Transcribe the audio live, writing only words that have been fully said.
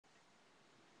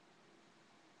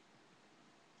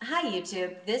Hi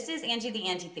YouTube, this is Angie the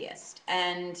Anti-Theist,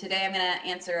 and today I'm going to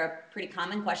answer a pretty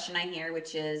common question I hear,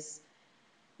 which is,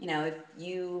 if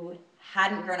you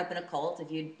hadn't grown up in a cult, if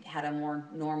you had a more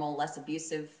normal, less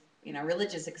abusive,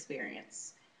 religious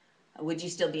experience, would you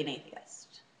still be an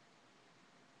atheist?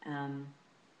 Um,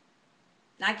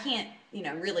 I can't,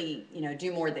 really,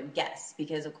 do more than guess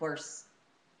because, of course,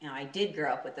 I did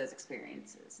grow up with those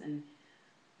experiences, and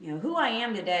who I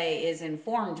am today is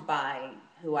informed by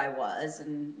who I was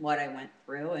and what I went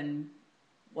through and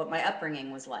what my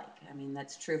upbringing was like. I mean,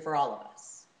 that's true for all of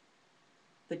us.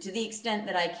 But to the extent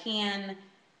that I can,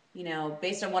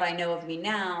 based on what I know of me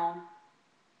now,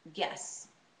 guess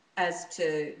as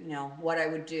to, what I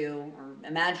would do or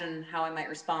imagine how I might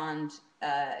respond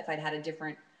if I'd had a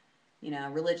different,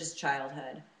 religious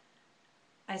childhood,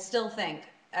 I still think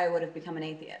I would have become an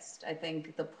atheist. I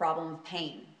think the problem of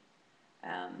pain,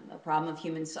 a problem of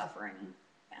human suffering,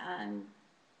 and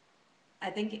I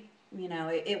think,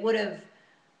 it would have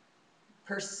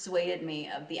persuaded me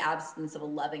of the absence of a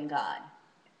loving God,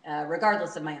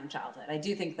 regardless of my own childhood. I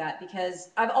do think that because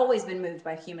I've always been moved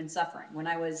by human suffering. When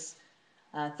I was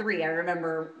 3, I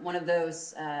remember one of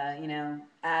those,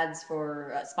 ads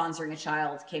for sponsoring a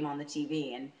child came on the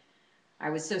TV, and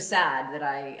I was so sad that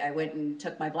I went and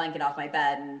took my blanket off my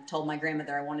bed and told my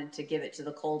grandmother I wanted to give it to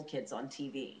the cold kids on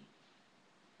TV.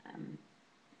 Um,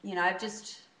 I've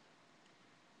just,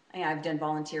 I've done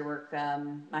volunteer work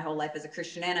my whole life as a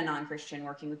Christian and a non-Christian,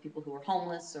 working with people who were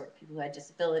homeless or people who had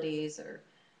disabilities, or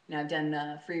I've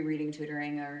done free reading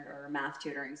tutoring or math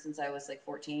tutoring since I was like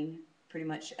 14, pretty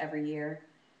much every year.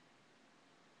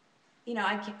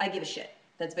 I give a shit.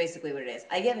 That's basically what it is.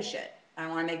 I give a shit. I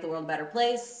want to make the world a better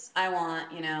place. I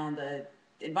want, the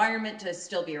environment to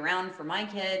still be around for my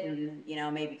kid and,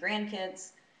 maybe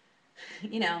grandkids.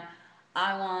 you know,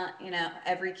 I want,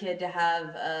 every kid to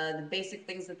have the basic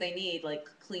things that they need, like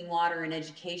clean water and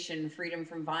education, freedom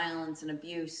from violence and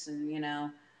abuse, and,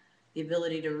 the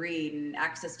ability to read and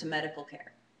access to medical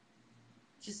care.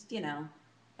 Just,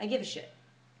 I give a shit.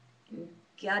 And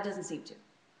God doesn't seem to.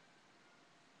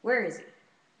 Where is he?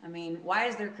 I mean, why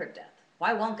is there crib death?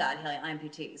 Why won't God heal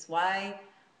amputees? Why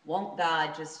won't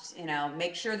God just,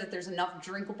 make sure that there's enough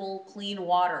drinkable, clean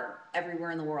water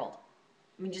everywhere in the world?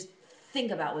 I mean, just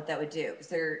think about what that would do. Is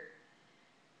there,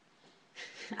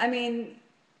 I mean,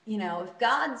 if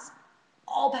God's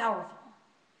all powerful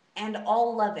and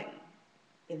all loving,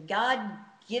 if God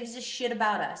gives a shit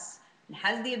about us and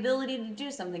has the ability to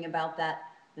do something about that,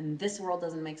 then this world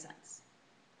doesn't make sense.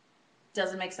 It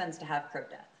doesn't make sense to have crib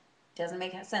death. It doesn't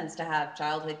make sense to have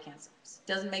childhood cancers. It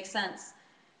doesn't make sense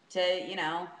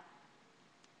to,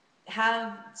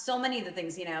 have so many of the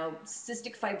things,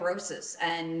 cystic fibrosis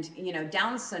and,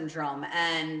 Down syndrome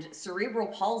and cerebral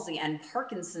palsy and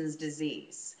Parkinson's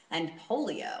disease and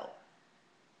polio.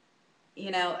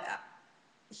 You know,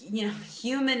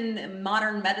 human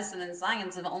modern medicine and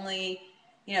science have only,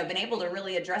 been able to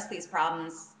really address these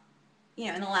problems,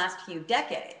 in the last few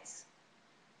decades.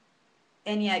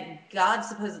 And yet God's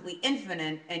supposedly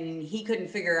infinite and he couldn't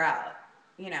figure out,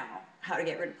 how to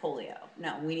get rid of polio.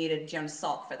 No, we needed Jonas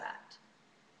Salk for that.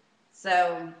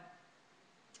 So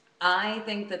I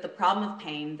think that the problem of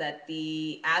pain, that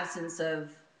the absence of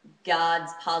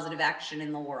God's positive action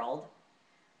in the world,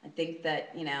 I think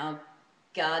that,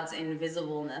 God's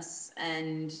invisibleness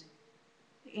and,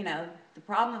 the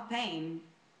problem of pain,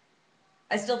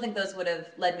 I still think those would have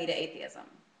led me to atheism.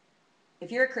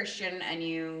 If you're a Christian and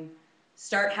you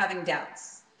start having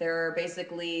doubts, there are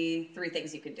basically 3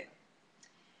 things you can do.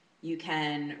 You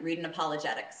can read an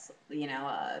apologetics,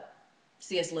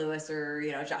 C.S. Lewis or,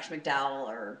 Josh McDowell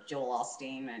or Joel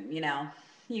Osteen, and,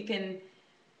 you can,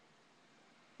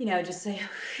 just say,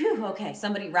 phew, okay,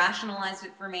 somebody rationalized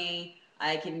it for me.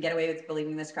 I can get away with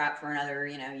believing this crap for another,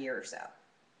 year or so.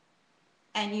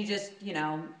 And you just,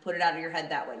 put it out of your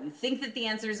head that way. You think that the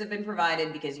answers have been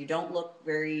provided because you don't look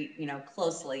very,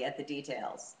 closely at the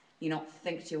details. You don't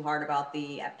think too hard about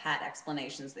the pat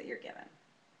explanations that you're given.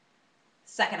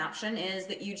 Second option is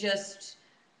that you just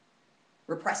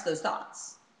repress those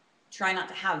thoughts. Try not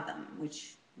to have them,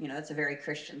 which, that's a very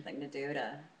Christian thing to do,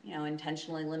 to,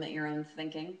 intentionally limit your own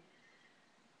thinking.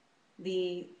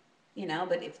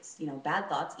 But if it's, bad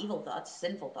thoughts, evil thoughts,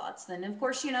 sinful thoughts, then of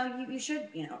course, you should,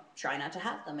 try not to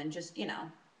have them and just,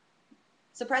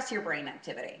 suppress your brain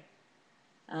activity.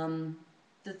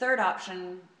 The third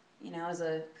option, as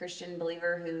a Christian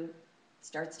believer who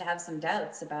starts to have some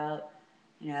doubts about,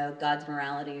 God's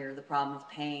morality or the problem of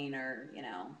pain or,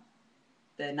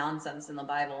 the nonsense in the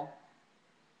Bible,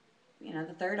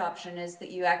 the third option is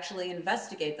that you actually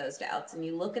investigate those doubts and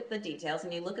you look at the details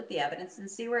and you look at the evidence and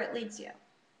see where it leads you.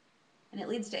 And it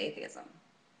leads to atheism.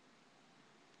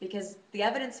 because the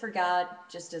evidence for God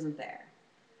just isn't there.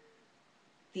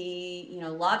 The,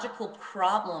 logical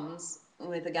problems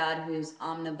with a God who's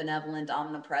omnibenevolent,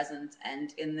 omnipresent,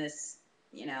 and in this,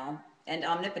 and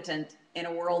omnipotent in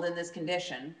a world in this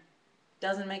condition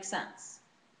doesn't make sense.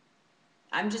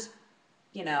 I'm just,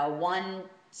 one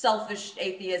selfish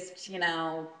atheist,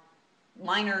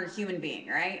 minor human being,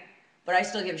 right? But I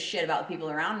still give a shit about the people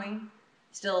around me.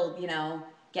 Still,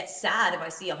 get sad if I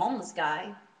see a homeless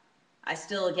guy. I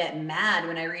still get mad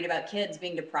when I read about kids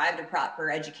being deprived of proper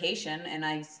education, and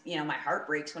my heart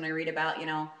breaks when I read about,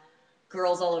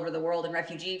 girls all over the world in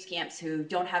refugee camps who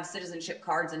don't have citizenship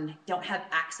cards and don't have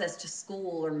access to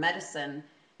school or medicine.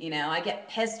 I get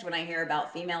pissed when I hear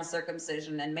about female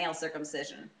circumcision and male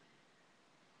circumcision.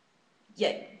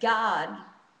 Yet God,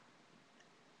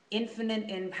 infinite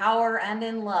in power and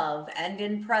in love and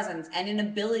in presence and in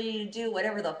ability to do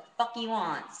whatever the fuck he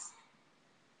wants,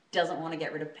 doesn't want to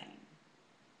get rid of pain.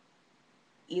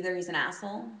 Either he's an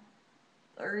asshole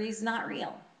or he's not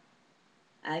real.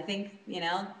 I think,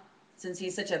 since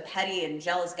he's such a petty and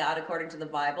jealous God according to the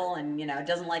Bible and,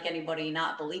 doesn't like anybody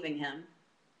not believing him,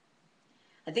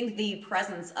 I think the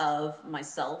presence of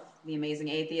myself, the amazing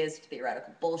atheist,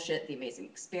 theoretical bullshit, the amazing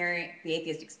experience, the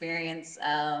atheist experience,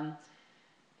 Pat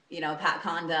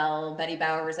Condell, Betty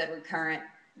Bowers, Edward Current,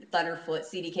 Thunderfoot,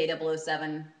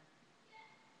 CDK007,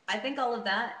 I think all of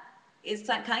that is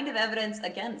kind of evidence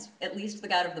against at least the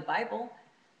God of the Bible,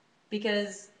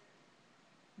 because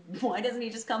why doesn't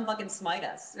he just come fucking smite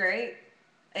us, right?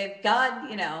 If God,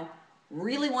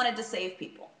 really wanted to save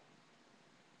people,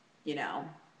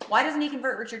 why doesn't he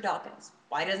convert Richard Dawkins?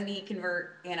 Why doesn't he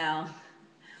convert,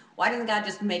 why doesn't God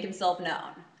just make himself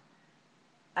known?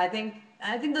 I think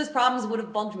those problems would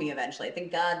have bugged me eventually. I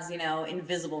think God's,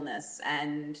 invisibleness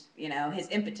and, his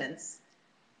impotence,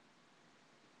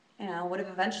 would have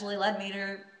eventually led me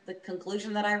to the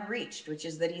conclusion that I've reached, which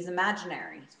is that he's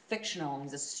imaginary, he's fictional,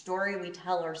 he's a story we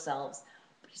tell ourselves,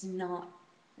 but he's not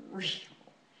real.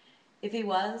 If he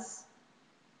was,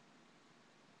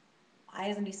 why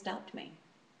hasn't he stopped me?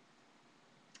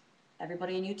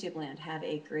 Everybody in YouTube land, have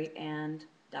a great and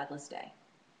godless day.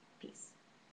 Peace.